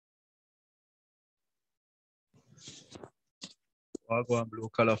I'll go and blue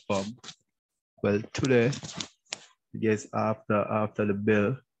color form. Well, today, I guess after the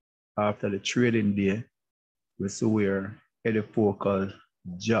bill, after the trading day, we see where EDUFOCAL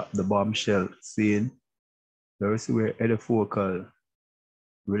dropped the bombshell saying, we see where EDUFOCAL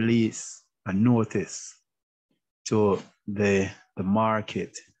release a notice to the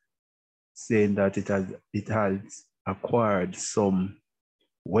market saying that it has acquired some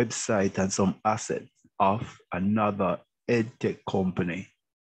website and some assets of another edtech company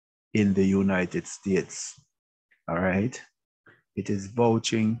in the United States. All right. It is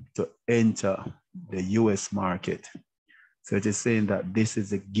vouching to enter the US market. So it is saying that this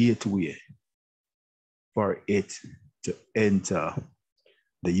is a gateway for it to enter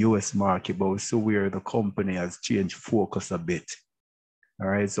the US market, but we see where the company has changed focus a bit. All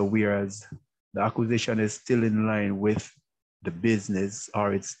right. So whereas the acquisition is still in line with the business,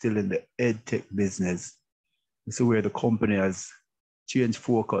 or it's still in the edtech business, we see where the company has changed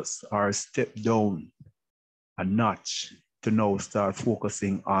focus or stepped down a notch to now start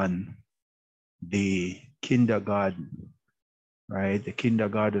focusing on the kindergarten, right? The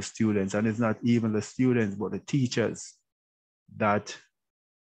kindergarten students, and it's not even the students, but the teachers that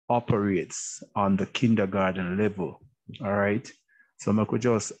operates on the kindergarten level, all right? So I could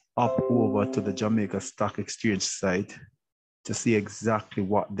just up over to the Jamaica Stock Exchange site to see exactly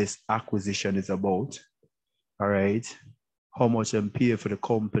what this acquisition is about, all right? How much I'm paying for the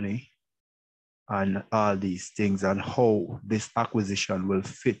company and all these things, and how this acquisition will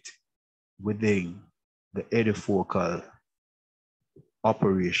fit within the EDUFOCAL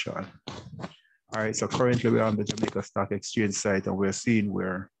operation. All right, so currently we're on the Jamaica Stock Exchange site, and we're seeing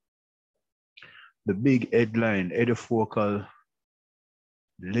where the big headline, EDUFOCAL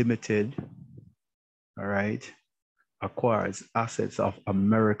Limited, all right, acquires assets of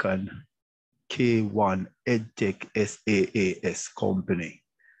American K1 EdTech SaaS company.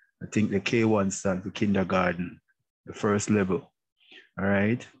 I think the K1 stands for kindergarten, the first level, all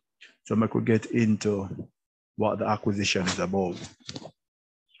right? So I could get into what the acquisition is about.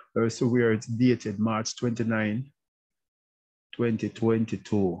 So where it's dated March 29,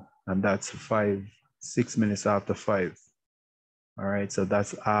 2022, and that's 6 minutes after 5. All right, so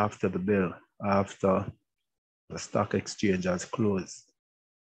that's after the bill, after the stock exchange has closed,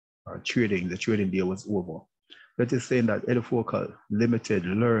 or the trading day was over. That is saying that EDUFOCAL Limited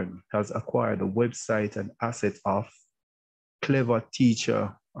Learn has acquired the website and asset of Clever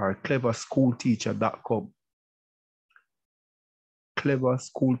Teacher or cleverschoolteacher.com.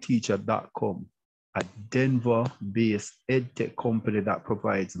 Cleverschoolteacher.com, a Denver-based edtech company that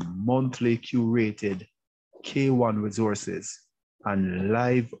provides monthly curated K1 resources and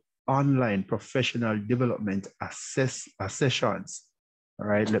live online professional development sessions. All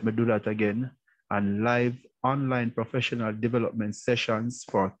right, let me do that again. And live online professional development sessions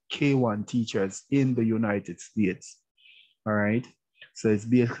for K1 teachers in the United States. All right, so it's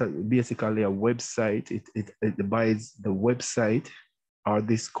basically a website. It buys the website, or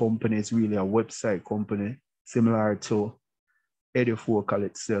this company is really a website company similar to EDUFOCAL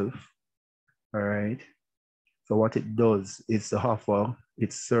itself. All right, so what it does is to offer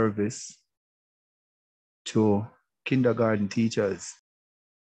its service to kindergarten teachers.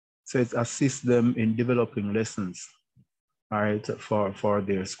 So it assists them in developing lessons, all right, for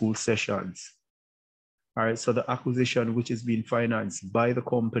their school sessions. All right, so the acquisition, which is being financed by the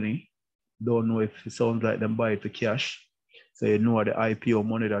company, don't know if it sounds like them buy it for cash. So you know the IPO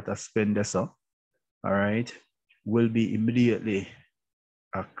money that I spend this up, all right, will be immediately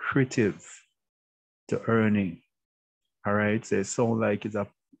accretive to earning. All right, so it sounds like it's a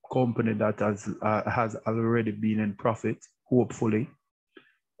company that has already been in profit, hopefully.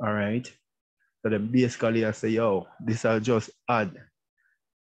 All right, so then basically I say, yo, this will just add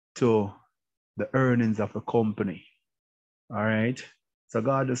to the earnings of the company. All right, so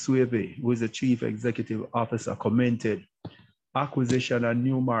Garda Swavey, who is the Chief Executive Officer, commented, acquisition and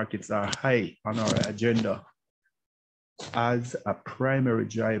new markets are high on our agenda as a primary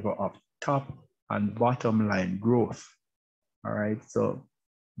driver of top and bottom line growth. All right, so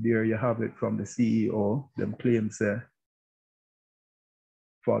there you have it from the CEO. Them claims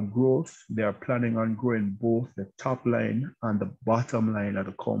for growth, they are planning on growing both the top line and the bottom line of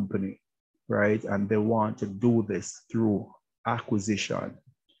the company, right? And they want to do this through acquisition.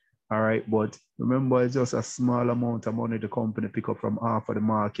 All right, but remember, it's just a small amount of money the company pick up from half of the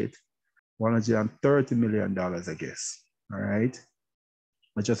market, $130 million, I guess. All right,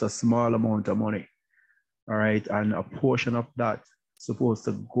 it's just a small amount of money. All right, and a portion of that supposed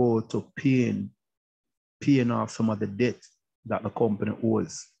to go to paying off some of the debt that the company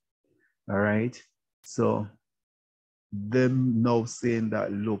owes. All right, so them now saying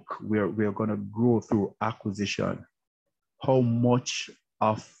that, look, we're going to grow through acquisition. How much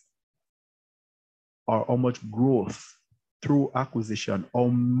growth through acquisition, how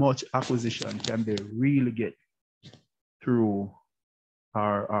much acquisition can they really get through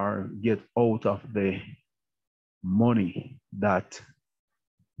or get out of the money that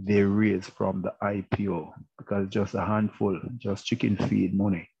they raise from the IPO? Because just a handful, just chicken feed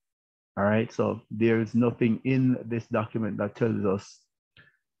money. All right, so there is nothing in this document that tells us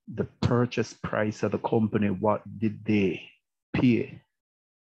the purchase price of the company. What did they pay,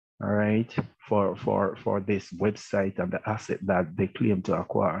 all right, for this website and the asset that they claim to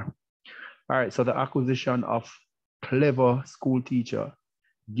acquire? All right, so the acquisition of Clever School Teacher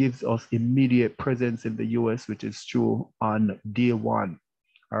gives us immediate presence in the US, which is true on day one.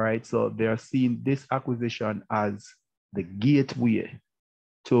 All right, so they're seeing this acquisition as the gateway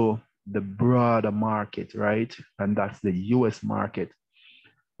to the broader market, right? And that's the US market.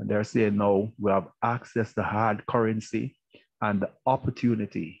 And they're saying now we have access to hard currency and the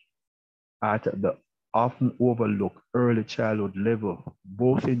opportunity at the often overlooked early childhood level,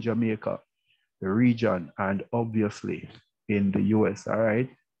 both in Jamaica, the region, and obviously in the US, all right?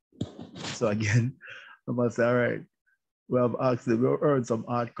 So again, I must say, all right, we've earned some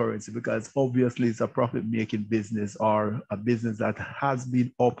hard currency because obviously it's a profit-making business or a business that has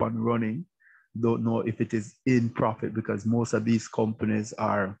been up and running. Don't know if it is in profit because most of these companies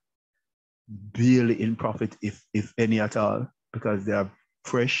are barely in profit, if any at all, because they are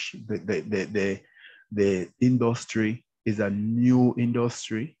fresh. The industry is a new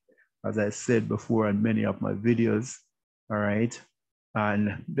industry, as I said before in many of my videos, all right?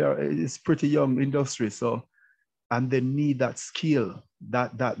 And it's pretty young industry, so and they need that skill,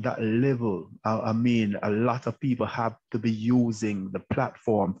 that level. I mean, a lot of people have to be using the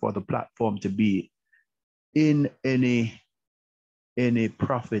platform for the platform to be in any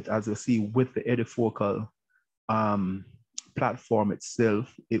profit, as you see with the EDUFOCAL platform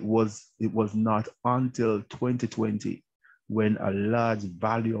itself. It was not until 2020 when a large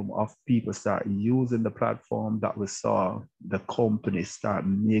volume of people start using the platform that we saw the company start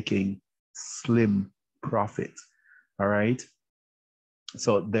making slim profits. All right.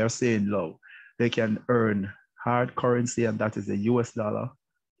 So they're saying, low, they can earn hard currency, and that is the US dollar,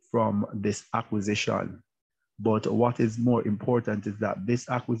 from this acquisition. But what is more important is that this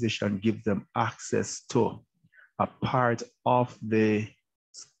acquisition gives them access to a part of the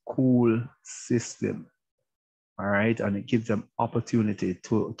school system. All right. And it gives them opportunity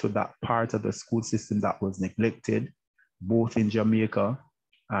to that part of the school system that was neglected, both in Jamaica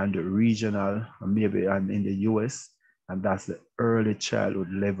and regional, maybe, and in the US. And that's the early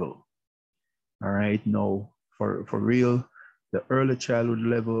childhood level. All right, now for real, the early childhood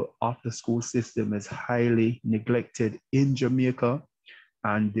level of the school system is highly neglected in Jamaica,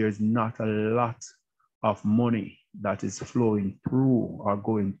 and there's not a lot of money that is flowing through or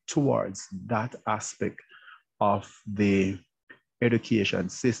going towards that aspect of the education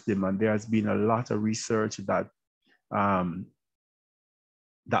system. And there has been a lot of research that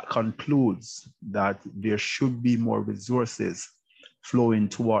that concludes that there should be more resources flowing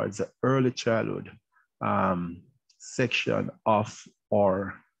towards the early childhood section of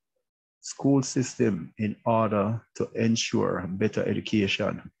our school system in order to ensure better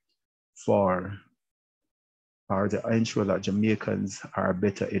education or to ensure that Jamaicans are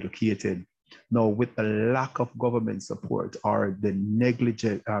better educated. Now, with the lack of government support or the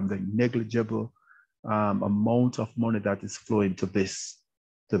negligible amount of money that is flowing to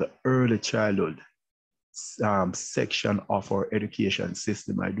the early childhood section of our education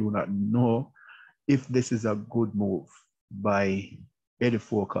system, I do not know if this is a good move by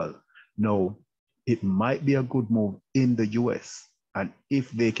EDUFOCAL. No, it might be a good move in the US, and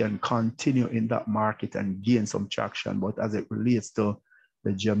if they can continue in that market and gain some traction. But as it relates to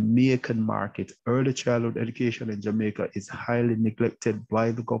the Jamaican market, early childhood education in Jamaica is highly neglected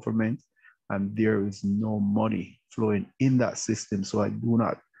by the government, and there is no money flowing in that system. So I do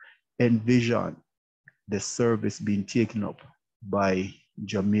not envision the service being taken up by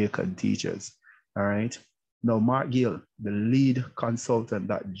Jamaican teachers. All right. Now, Mark Gill, the lead consultant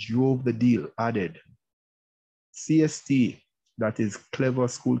that drove the deal, added, CST, that is Clever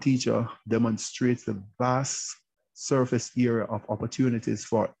School Teacher, demonstrates the vast surface area of opportunities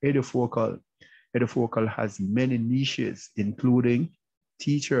for EDUFOCAL. EDUFOCAL has many niches, including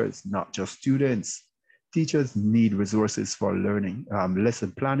teachers, not just students. Teachers need resources for learning,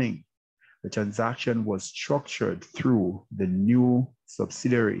 lesson planning. The transaction was structured through the new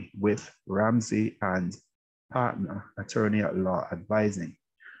subsidiary with Ramsey and partner, attorney at law advising.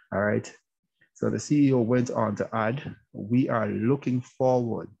 All right. So the CEO went on to add, we are looking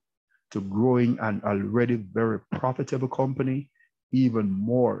forward to growing an already very profitable company even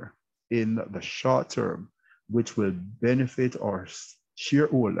more in the short term, which will benefit our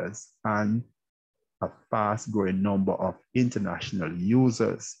shareholders and a fast-growing number of international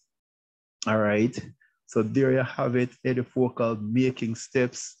users. All right, so there you have it, EDUFOCAL making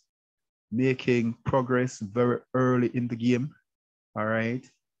steps, making progress very early in the game. All right,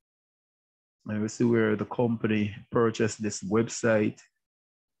 and we see where the company purchased this website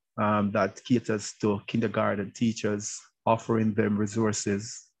that caters to kindergarten teachers, offering them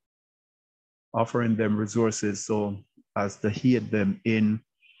resources so as to aid them in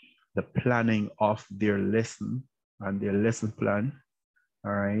the planning of their lesson and their lesson plan.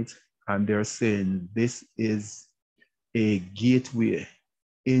 All right, and they're saying this is a gateway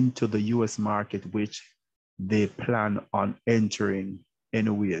into the US market, which they plan on entering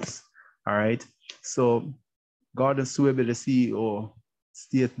anyways. All right, so Gordon Swaby, the CEO,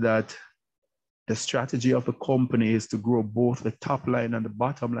 states that the strategy of the company is to grow both the top line and the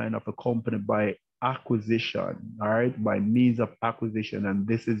bottom line of the company by acquisition, all right, by means of acquisition. And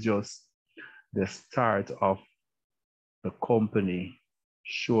this is just the start of the company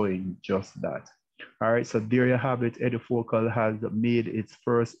showing just that. All right, so there you have it. EDUFOCAL has made its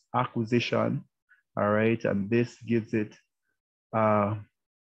first acquisition, all right, and this gives it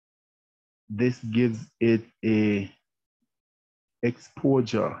a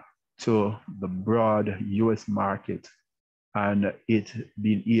exposure to the broad US market and it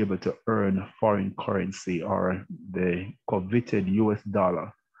being able to earn foreign currency or the coveted US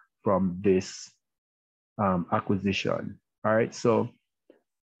dollar from this acquisition. All right, so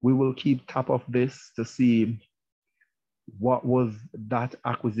we will keep top of this to see what was that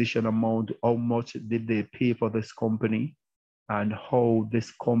acquisition amount, how much did they pay for this company, and how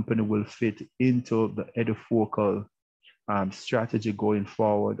this company will fit into the EDUFOCAL strategy going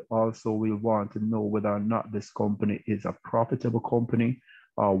forward. Also, we want to know whether or not this company is a profitable company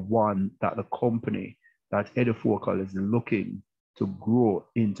or one that the company that EDUFOCAL is looking to grow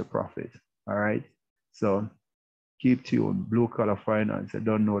into profit. All right, so keep tuned. Blue Collar Finance, I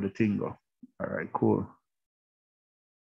don't know the tingle. All right, cool.